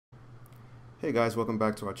Hey guys, welcome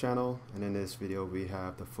back to our channel, and in this video we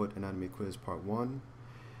have the foot anatomy quiz part 1.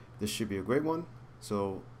 This should be a great one,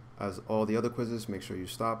 so as all the other quizzes, make sure you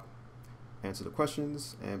stop, answer the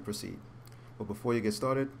questions, and proceed. But before you get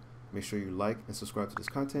started, make sure you like and subscribe to this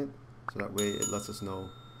content, so that way it lets us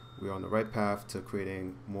know we're on the right path to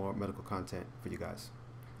creating more medical content for you guys.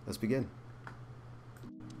 Let's begin.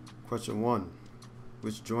 Question 1.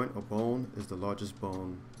 Which joint or bone is the largest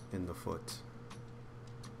bone in the foot?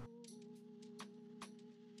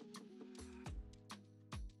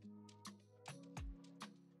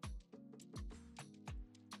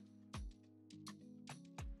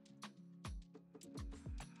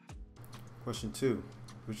 Question 2.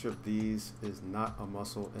 Which of these is not a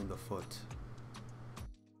muscle in the foot?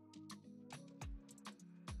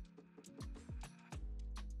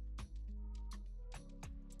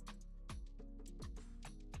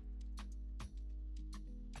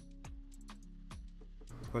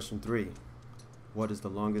 Question 3. What is the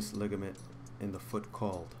longest ligament in the foot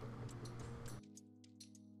called?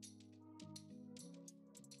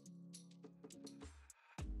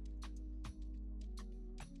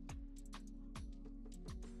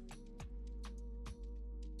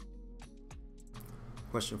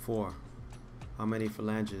 Question 4. How many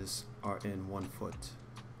phalanges are in one foot?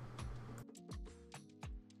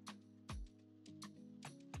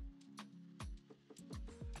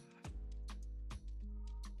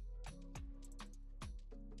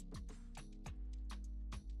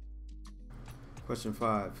 Question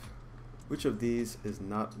 5. Which of these is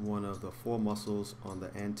not one of the 4 muscles on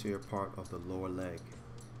the anterior part of the lower leg?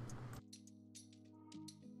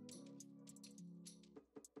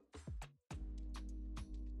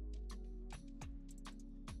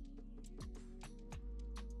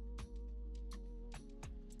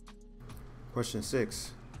 Question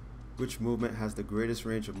 6. Which movement has the greatest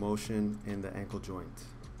range of motion in the ankle joint?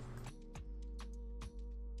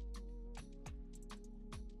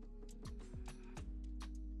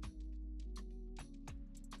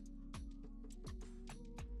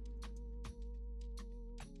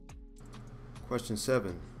 Question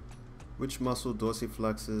 7. Which muscle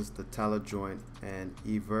dorsiflexes the talar joint and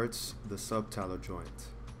everts the subtalar joint?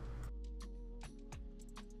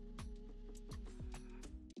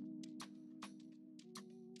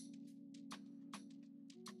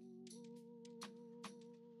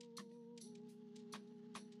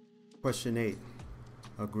 Question 8.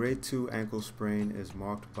 A grade 2 ankle sprain is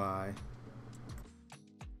marked by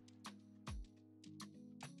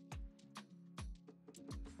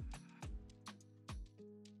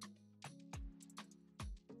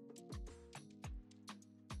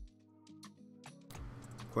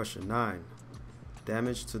Question 9.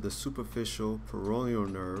 Damage to the superficial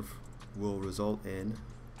peroneal nerve will result in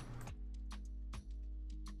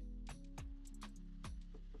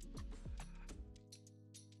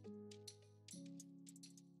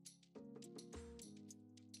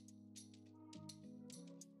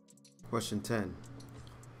Question 10.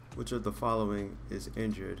 Which of the following is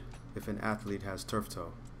injured if an athlete has turf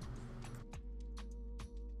toe?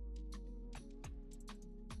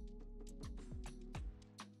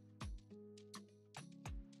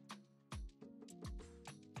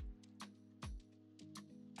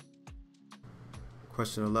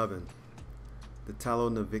 Question 11. The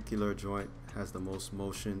talonavicular joint has the most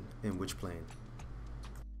motion in which plane?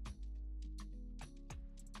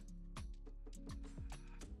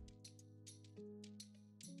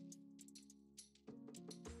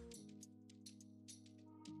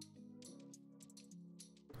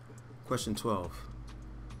 Question 12.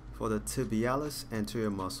 For the tibialis anterior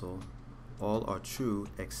muscle, all are true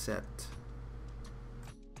except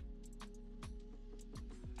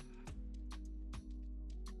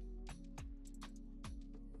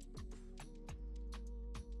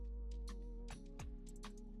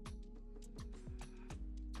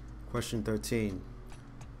Question 13.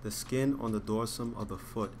 The skin on the dorsum of the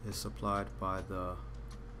foot is supplied by the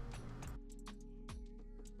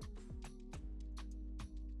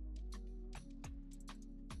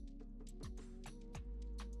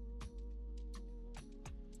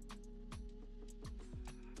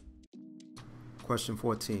Question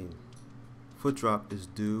 14. Foot drop is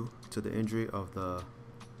due to the injury of the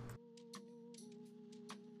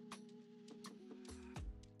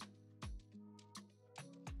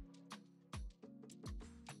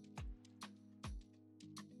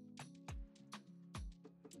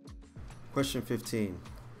Question 15.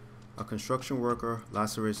 A construction worker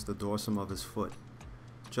lacerates the dorsum of his foot,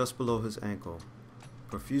 just below his ankle.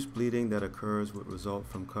 Profuse bleeding that occurs would result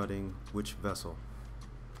from cutting which vessel?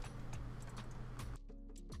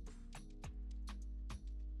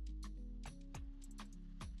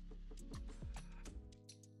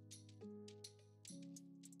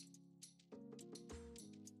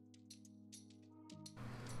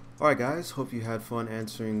 Alright guys, hope you had fun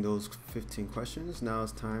answering those 15 questions. Now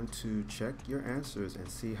it's time to check your answers and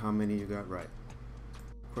see how many you got right.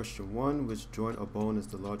 Question 1, which joint or bone is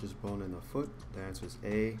the largest bone in the foot? The answer is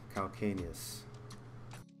A, calcaneus.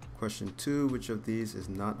 Question 2, which of these is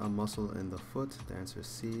not a muscle in the foot? The answer is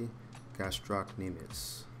C,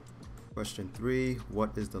 gastrocnemius. Question 3,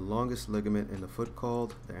 what is the longest ligament in the foot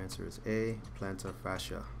called? The answer is A, plantar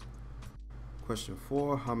fascia. Question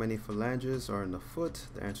 4, how many phalanges are in the foot?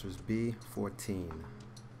 The answer is B, 14.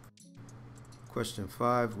 Question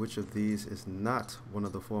 5, which of these is not one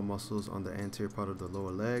of the 4 muscles on the anterior part of the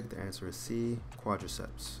lower leg? The answer is C,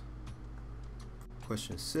 quadriceps.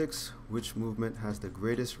 Question 6, which movement has the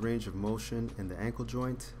greatest range of motion in the ankle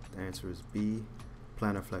joint? The answer is B,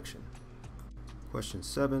 plantar flexion. Question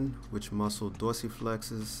 7, which muscle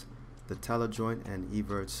dorsiflexes the talar joint and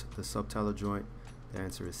everts the subtalar joint? The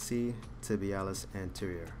answer is C, tibialis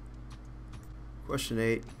anterior. Question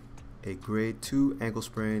 8, a grade 2 ankle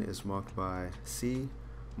sprain is marked by C,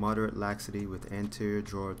 moderate laxity with anterior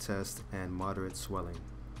drawer test and moderate swelling.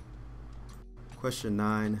 Question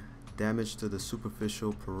 9, damage to the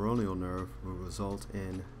superficial peroneal nerve will result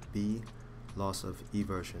in B, loss of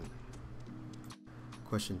eversion.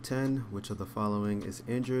 Question 10, which of the following is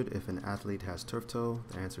injured if an athlete has turf toe?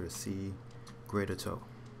 The answer is C, greater toe,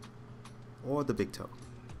 or the big toe.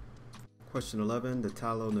 Question 11, the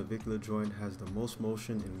talonavicular joint has the most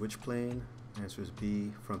motion in which plane? Answer is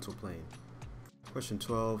B, frontal plane. Question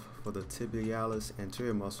 12, for the tibialis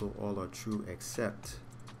anterior muscle, all are true except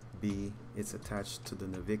B, it's attached to the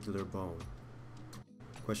navicular bone.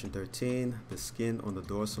 Question 13, the skin on the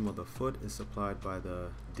dorsum of the foot is supplied by the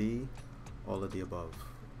D, all of the above.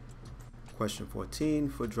 Question 14,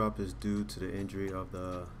 foot drop is due to the injury of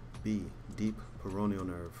the B, deep peroneal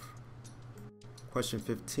nerve. Question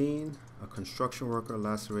 15, a construction worker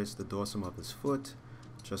lacerates the dorsum of his foot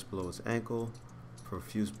just below his ankle.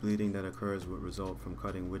 Profuse bleeding that occurs would result from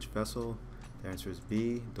cutting which vessel? The answer is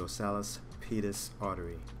B, dorsalis pedis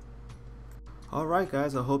artery. Alright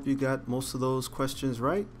guys, I hope you got most of those questions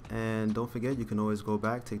right, and don't forget you can always go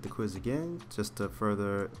back, take the quiz again just to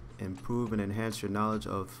further improve and enhance your knowledge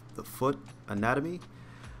of the foot anatomy.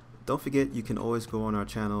 Don't forget you can always go on our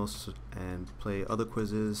channels and play other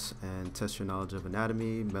quizzes and test your knowledge of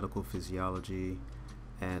anatomy, medical physiology,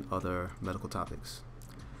 and other medical topics.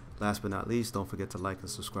 Last but not least, don't forget to like and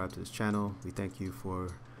subscribe to this channel. We thank you for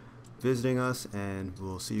visiting us, and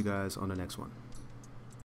we'll see you guys on the next one.